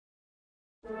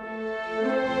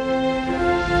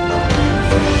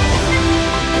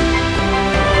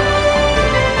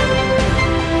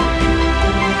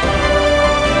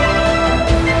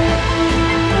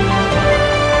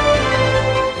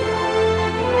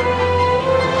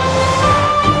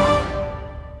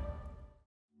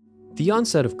The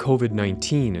onset of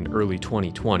COVID-19 in early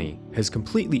 2020 has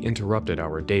completely interrupted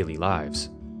our daily lives.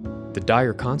 The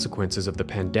dire consequences of the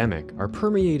pandemic are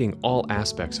permeating all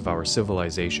aspects of our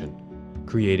civilization,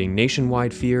 creating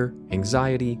nationwide fear,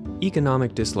 anxiety,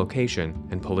 economic dislocation,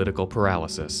 and political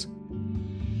paralysis.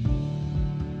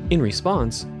 In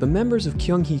response, the members of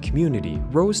Kyung Hee community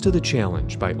rose to the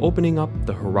challenge by opening up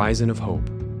the horizon of hope.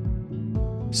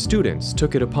 Students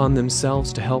took it upon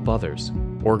themselves to help others,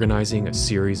 organizing a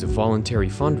series of voluntary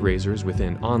fundraisers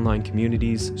within online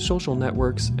communities, social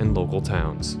networks, and local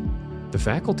towns. The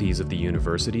faculties of the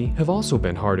university have also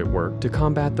been hard at work to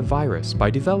combat the virus by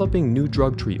developing new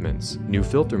drug treatments, new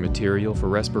filter material for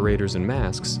respirators and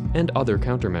masks, and other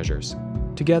countermeasures.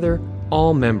 Together,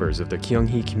 all members of the Kyung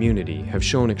Hee community have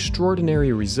shown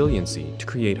extraordinary resiliency to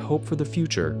create hope for the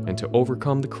future and to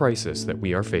overcome the crisis that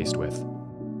we are faced with.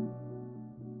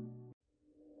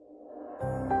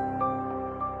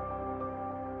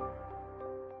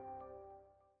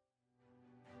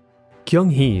 Kyung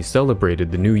Hee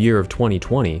celebrated the new year of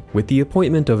 2020 with the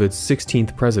appointment of its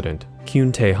 16th president,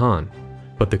 Hahn,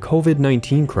 but the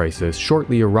COVID-19 crisis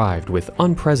shortly arrived with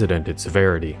unprecedented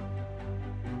severity.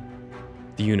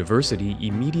 The university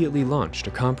immediately launched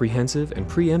a comprehensive and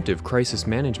preemptive crisis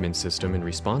management system in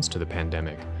response to the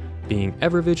pandemic, being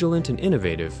ever vigilant and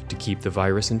innovative to keep the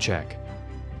virus in check.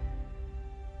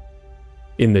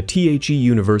 In the THE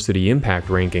University Impact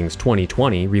Rankings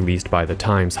 2020 released by the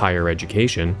Times Higher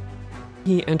Education,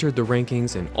 he entered the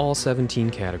rankings in all 17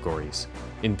 categories.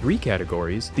 In 3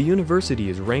 categories, the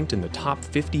university is ranked in the top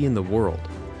 50 in the world,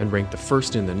 and ranked the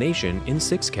first in the nation in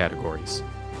 6 categories.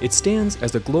 It stands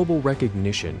as a global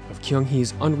recognition of Kyung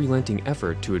Hee's unrelenting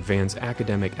effort to advance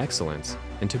academic excellence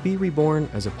and to be reborn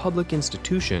as a public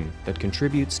institution that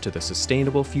contributes to the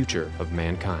sustainable future of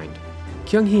mankind.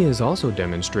 Kyung Hee has also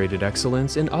demonstrated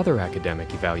excellence in other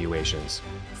academic evaluations.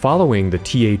 Following the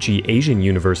THE Asian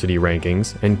University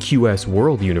Rankings and QS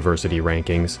World University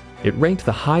Rankings, it ranked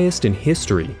the highest in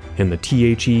history in the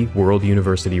THE World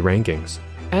University Rankings.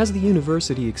 As the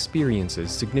university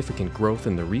experiences significant growth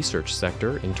in the research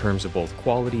sector in terms of both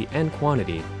quality and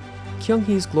quantity, Kyung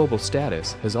Hee's global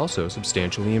status has also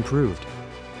substantially improved.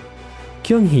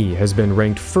 Kyung Hee has been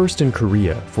ranked first in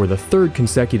Korea for the 3rd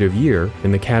consecutive year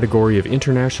in the category of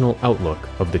International Outlook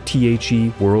of the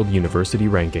THE World University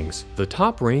Rankings. The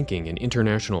top ranking in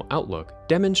International Outlook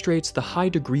demonstrates the high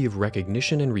degree of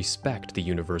recognition and respect the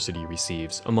university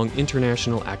receives among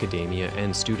international academia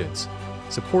and students,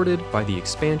 supported by the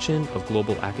expansion of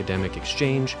global academic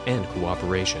exchange and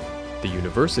cooperation. The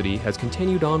university has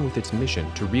continued on with its mission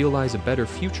to realize a better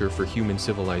future for human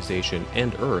civilization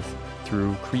and Earth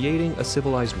through creating a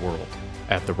civilized world.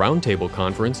 At the Roundtable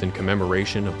Conference in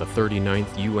commemoration of the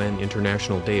 39th UN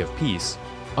International Day of Peace,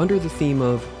 under the theme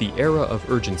of The Era of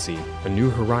Urgency, a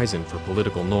New Horizon for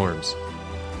Political Norms,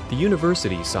 the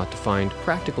university sought to find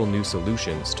practical new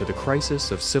solutions to the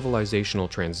crisis of civilizational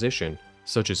transition,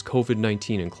 such as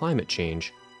COVID-19 and climate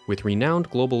change, with renowned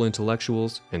global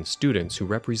intellectuals and students who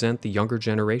represent the younger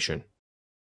generation.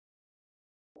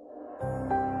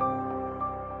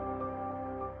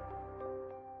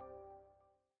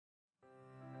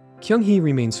 Kyung Hee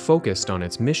remains focused on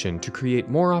its mission to create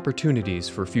more opportunities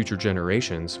for future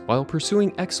generations while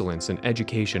pursuing excellence in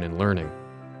education and learning.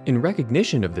 In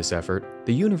recognition of this effort,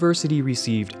 the university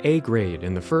received A grade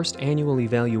in the first annual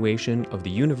evaluation of the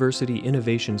University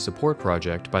Innovation Support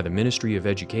Project by the Ministry of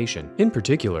Education. In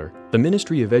particular, the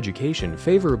Ministry of Education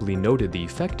favorably noted the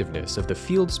effectiveness of the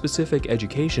field-specific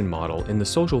education model in the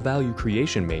social value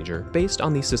creation major based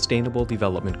on the Sustainable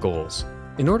Development Goals.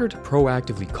 In order to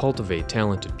proactively cultivate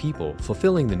talented people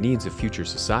fulfilling the needs of future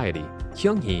society,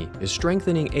 Kyung Hee is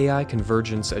strengthening AI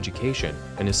convergence education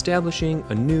and establishing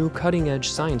a new cutting-edge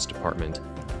science department,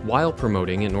 while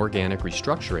promoting an organic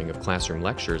restructuring of classroom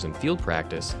lectures and field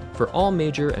practice for all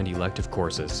major and elective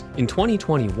courses. In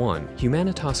 2021,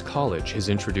 Humanitas College has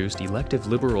introduced elective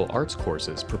liberal arts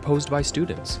courses proposed by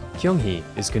students. Kyung Hee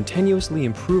is continuously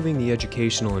improving the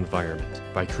educational environment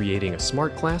by creating a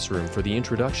smart classroom for the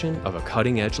introduction of a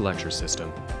cutting-edge lecture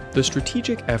system. The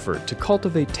strategic effort to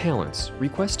cultivate talents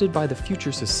requested by the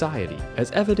future society, as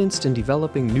evidenced in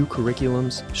developing new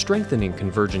curriculums, strengthening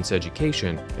convergence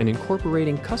education, and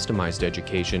incorporating customized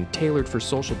education tailored for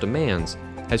social demands,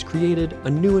 has created a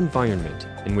new environment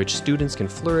in which students can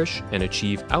flourish and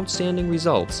achieve outstanding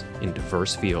results in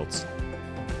diverse fields.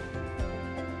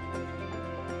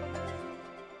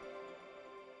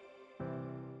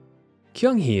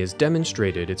 Kyung Hee has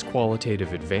demonstrated its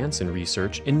qualitative advance in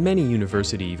research in many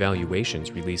university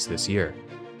evaluations released this year.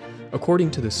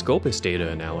 According to the Scopus data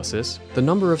analysis, the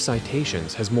number of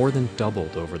citations has more than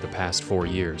doubled over the past 4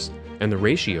 years, and the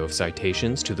ratio of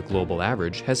citations to the global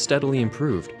average has steadily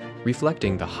improved,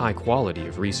 reflecting the high quality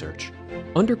of research.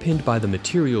 Underpinned by the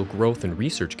material growth and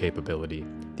research capability,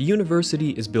 the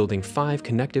university is building 5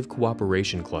 connective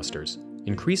cooperation clusters,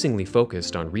 increasingly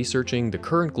focused on researching the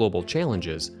current global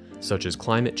challenges such as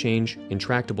climate change,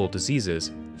 intractable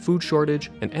diseases, food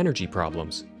shortage, and energy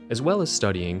problems, as well as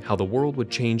studying how the world would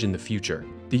change in the future.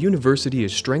 The university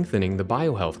is strengthening the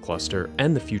biohealth cluster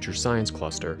and the future science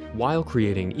cluster while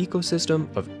creating an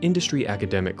ecosystem of industry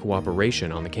academic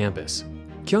cooperation on the campus.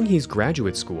 Kyung Hee's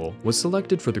graduate school was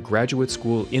selected for the Graduate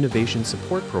School Innovation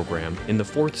Support Program in the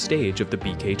 4th stage of the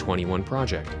BK21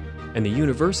 project, and the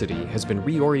university has been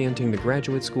reorienting the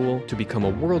graduate school to become a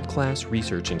world-class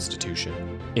research institution.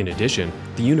 In addition,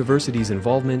 the university's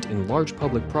involvement in large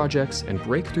public projects and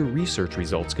breakthrough research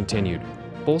results continued,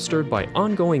 bolstered by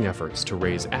ongoing efforts to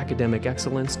raise academic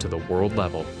excellence to the world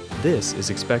level. This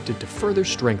is expected to further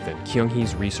strengthen Kyung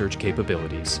Hee's research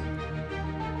capabilities.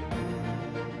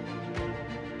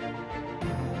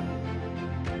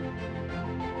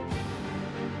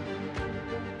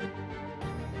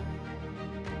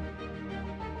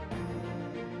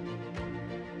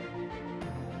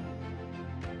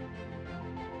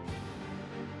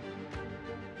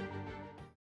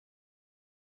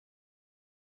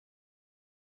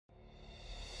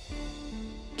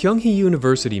 Kyung Hee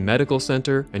University Medical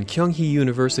Center and Kyung Hee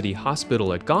University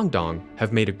Hospital at Gangdong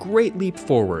have made a great leap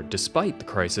forward despite the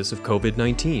crisis of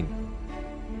COVID-19.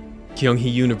 Kyung Hee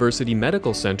University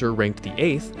Medical Center ranked the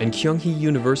 8th and Kyung Hee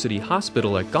University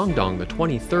Hospital at Gangdong the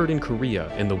 23rd in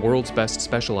Korea in the World's Best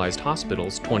Specialized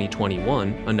Hospitals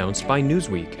 2021 announced by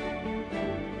Newsweek.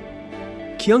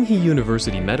 Kyung Hee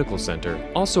University Medical Center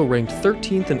also ranked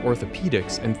 13th in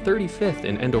orthopedics and 35th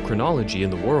in endocrinology in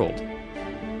the world.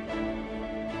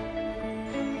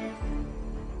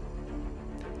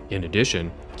 In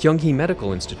addition, Kyung Hee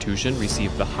Medical Institution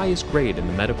received the highest grade in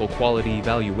the medical quality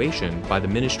evaluation by the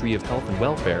Ministry of Health and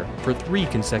Welfare for 3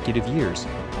 consecutive years,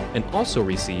 and also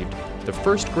received the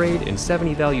first grade in 7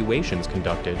 evaluations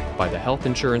conducted by the Health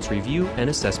Insurance Review and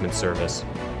Assessment Service.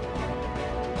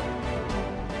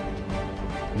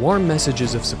 Warm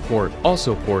messages of support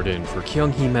also poured in for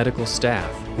Kyung Hee medical staff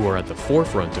who are at the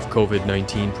forefront of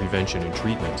COVID-19 prevention and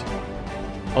treatment.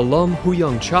 Alum Hu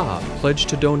Young Cha pledged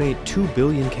to donate 2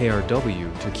 billion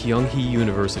KRW to Kyung Hee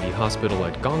University Hospital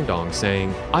at Gangdong,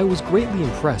 saying, "I was greatly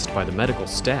impressed by the medical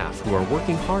staff who are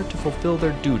working hard to fulfill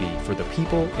their duty for the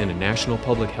people in a national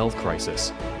public health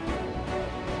crisis."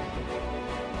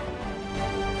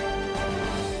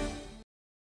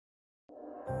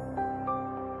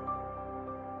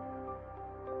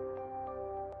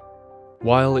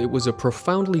 While it was a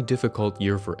profoundly difficult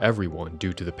year for everyone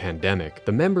due to the pandemic,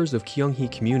 the members of Kyung Hee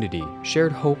community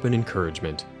shared hope and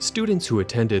encouragement. Students who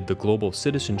attended the Global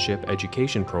Citizenship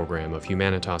Education Program of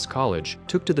Humanitas College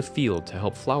took to the field to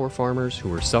help flower farmers who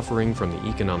were suffering from the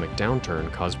economic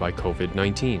downturn caused by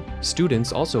COVID-19.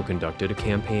 Students also conducted a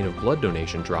campaign of blood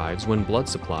donation drives when blood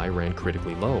supply ran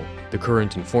critically low. The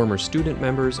current and former student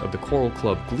members of the choral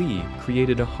club Glee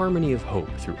created a harmony of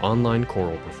hope through online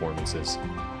choral performances.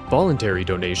 Voluntary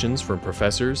donations from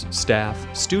professors, staff,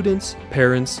 students,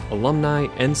 parents, alumni,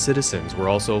 and citizens were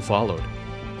also followed.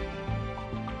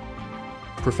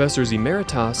 Professors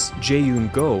Emeritus Jae-yoon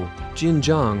Go, Jin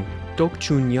Jang, Dok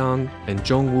Chun Yang, and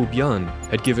Jong Woo Byun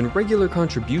had given regular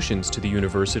contributions to the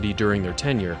university during their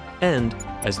tenure and,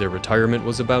 as their retirement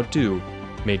was about due,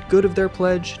 made good of their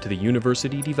pledge to the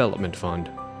University Development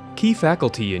Fund. Key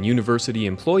faculty and university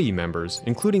employee members,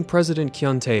 including President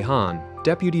Kyun Hahn,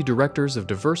 deputy directors of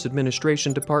diverse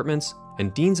administration departments,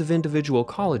 and deans of individual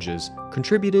colleges,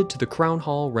 contributed to the Crown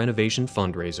Hall renovation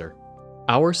fundraiser.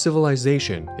 Our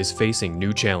civilization is facing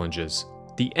new challenges.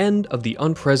 The end of the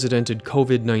unprecedented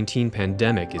COVID-19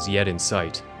 pandemic is yet in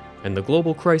sight, and the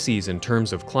global crises in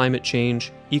terms of climate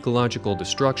change, ecological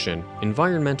destruction,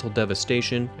 environmental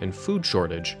devastation, and food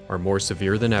shortage are more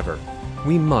severe than ever.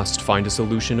 We must find a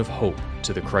solution of hope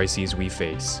to the crises we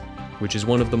face, which is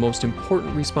one of the most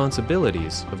important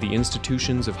responsibilities of the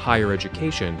institutions of higher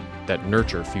education that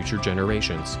nurture future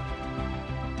generations.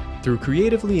 Through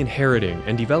creatively inheriting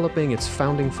and developing its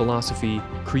founding philosophy,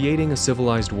 creating a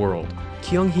civilized world,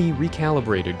 Kyung Hee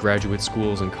recalibrated graduate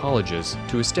schools and colleges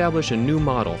to establish a new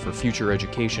model for future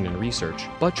education and research,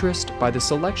 buttressed by the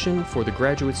selection for the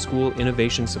Graduate School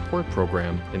Innovation Support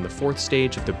Program in the 4th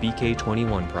stage of the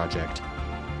BK21 project.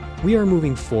 We are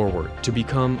moving forward to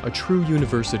become a true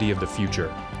university of the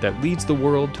future that leads the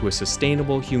world to a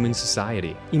sustainable human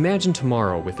society. Imagine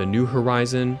tomorrow with a new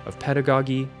horizon of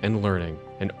pedagogy and learning,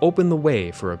 and open the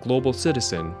way for a global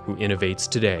citizen who innovates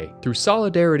today. Through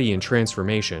solidarity and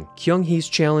transformation, Kyung Hee's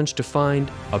challenge to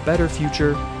find a better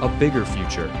future, a bigger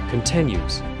future,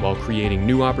 continues while creating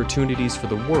new opportunities for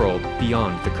the world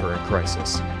beyond the current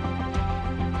crisis.